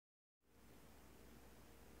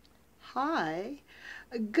Hi,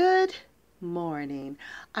 good morning.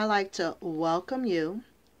 I'd like to welcome you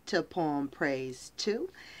to Poem Praise 2,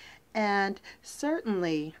 and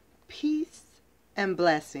certainly peace and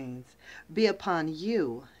blessings be upon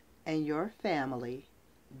you and your family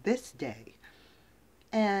this day.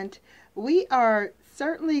 And we are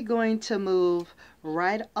certainly going to move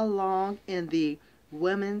right along in the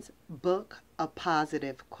Women's Book of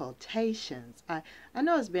Positive Quotations. I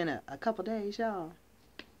know it's been a couple days, y'all.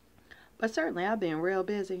 But certainly I've been real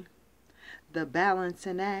busy. The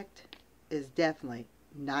balancing act is definitely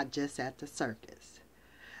not just at the circus.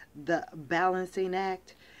 The balancing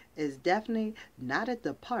act is definitely not at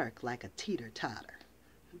the park like a teeter-totter.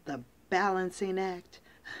 The balancing act,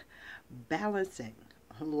 balancing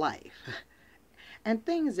life and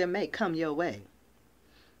things that may come your way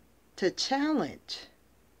to challenge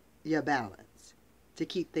your balance, to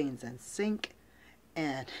keep things in sync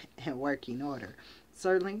and in working order.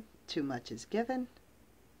 Certainly, too much is given,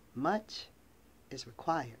 much is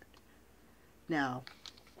required. Now,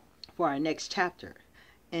 for our next chapter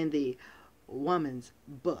in the Woman's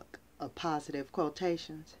Book of Positive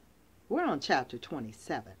Quotations, we're on chapter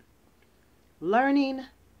 27, Learning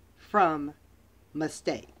from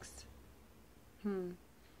Mistakes. And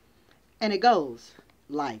it goes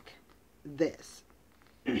like this.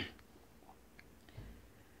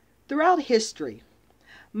 Throughout history,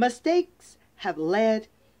 mistakes have led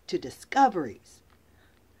to discoveries.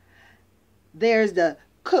 There's the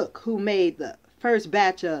cook who made the first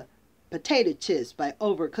batch of potato chips by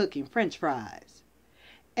overcooking French fries,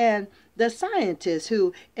 and the scientist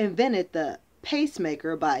who invented the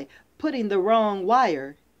pacemaker by putting the wrong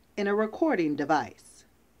wire in a recording device.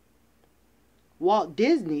 Walt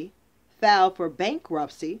Disney filed for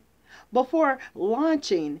bankruptcy before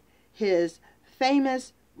launching his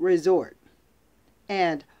famous resort,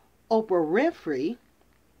 and Oprah Winfrey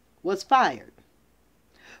was fired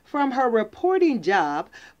from her reporting job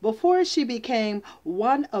before she became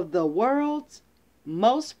one of the world's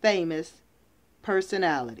most famous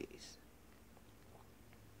personalities.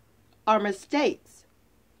 Our mistakes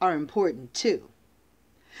are important too.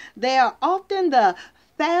 They are often the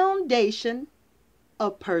foundation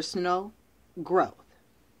of personal growth.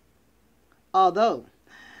 Although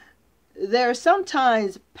they're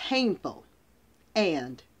sometimes painful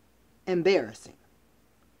and embarrassing.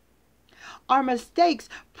 Our mistakes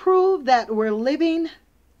prove that we're living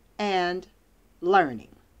and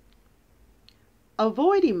learning.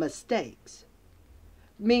 Avoiding mistakes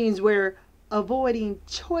means we're avoiding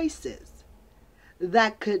choices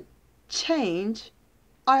that could change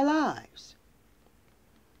our lives.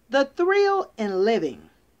 The thrill in living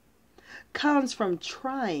comes from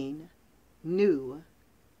trying new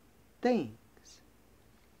things,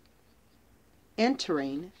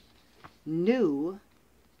 entering new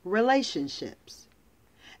relationships,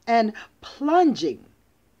 and plunging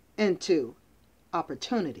into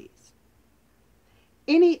opportunities,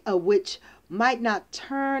 any of which might not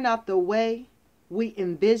turn out the way we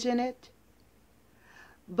envision it,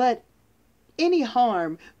 but any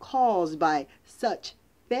harm caused by such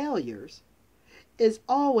failures is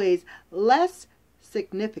always less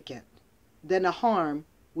significant than the harm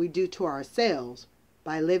we do to ourselves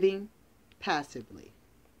by living passively.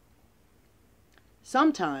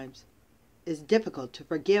 Sometimes it's difficult to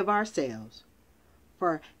forgive ourselves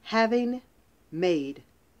for having made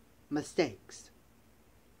mistakes.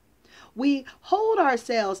 We hold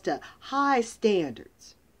ourselves to high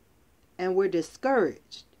standards, and we're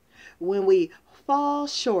discouraged when we fall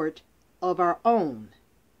short of our own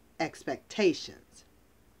expectations.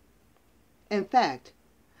 In fact,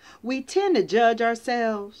 we tend to judge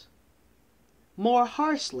ourselves more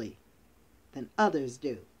harshly than others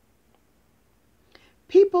do.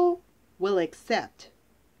 People will accept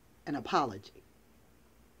an apology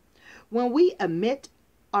when we admit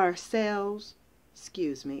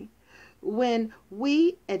when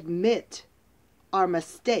we admit our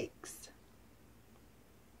mistakes.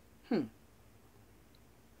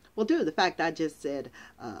 Well, due to the fact I just said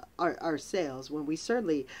ourselves, when we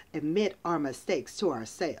certainly admit our mistakes to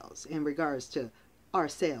ourselves in regards to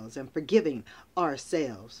ourselves and forgiving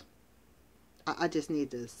ourselves. I just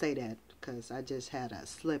need to say that because I just had a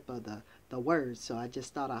slip of the words, so I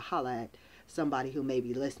just thought I'd holler at somebody who may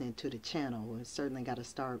be listening to the channel. We certainly got to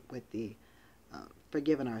start with the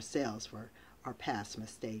forgiving ourselves for our past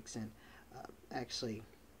mistakes, and actually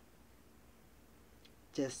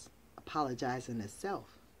just apologizing to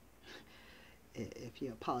self. If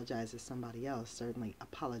you apologize to somebody else, certainly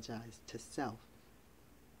apologize to self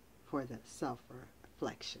for the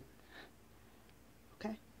self-reflection.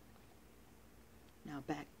 Okay? Now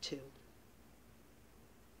back to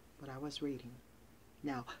what I was reading.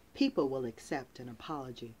 Now, people will accept an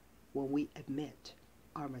apology when we admit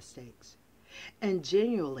our mistakes and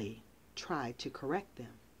genuinely try to correct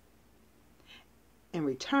them. In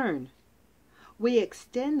return, we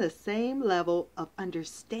extend the same level of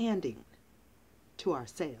understanding to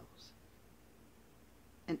ourselves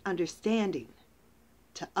and understanding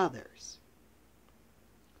to others.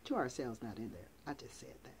 To ourselves, not in there. I just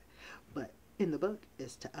said that. But in the book,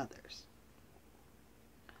 it's to others.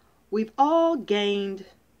 We've all gained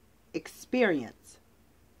experience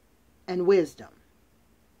and wisdom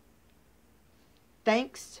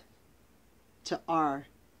thanks to our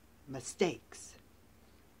mistakes.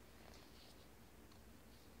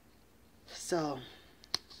 So,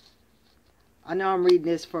 I know I'm reading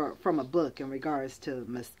this from a book in regards to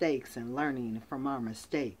mistakes and learning from our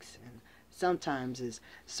mistakes. And sometimes it's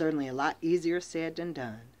certainly a lot easier said than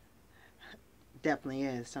done. Definitely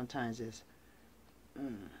is. Sometimes it's,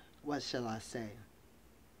 what shall I say?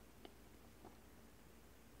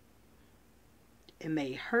 It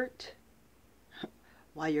may hurt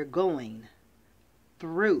while you're going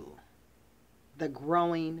through the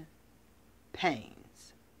growing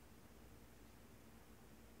pains.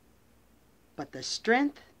 But the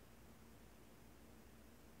strength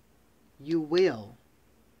you will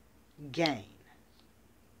gain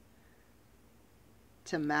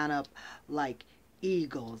to mount up like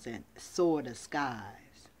eagles and soar the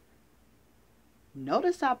skies.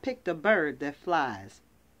 Notice I picked a bird that flies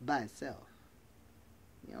by itself.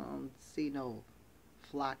 You don't see no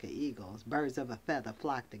flock of eagles. Birds of a feather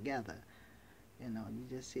flock together. You know, you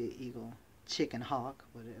just see an eagle, chicken, hawk,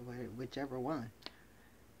 whichever one.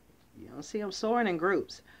 You don't see them soaring in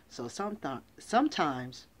groups. So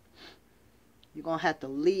sometimes you're going to have to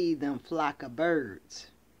lead them flock of birds,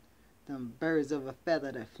 them birds of a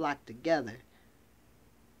feather that flock together,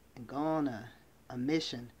 and go on a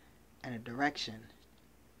mission and a direction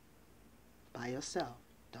by yourself.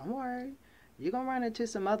 Don't worry. You're going to run into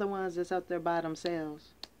some other ones that's up there by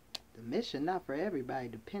themselves. The mission not for everybody,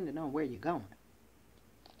 depending on where you're going.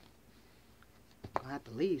 You're going to have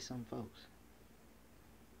to lead some folks.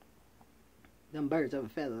 Them birds of a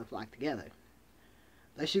feather flock together.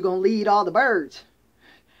 Unless you're going to lead all the birds.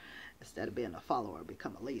 Instead of being a follower,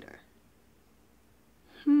 become a leader.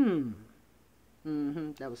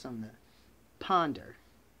 That was something to ponder.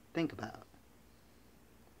 Think about.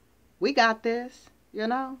 We got this, you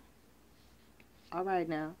know? All right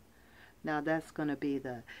now. Now that's going to be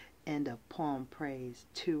the end of Poem Praise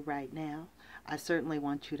 2 right now. I certainly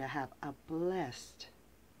want you to have a blessed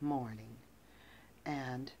morning.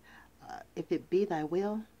 And if it be thy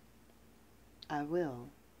will, I will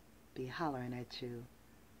be hollering at you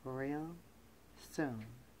real soon.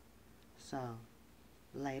 So,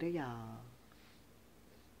 later y'all.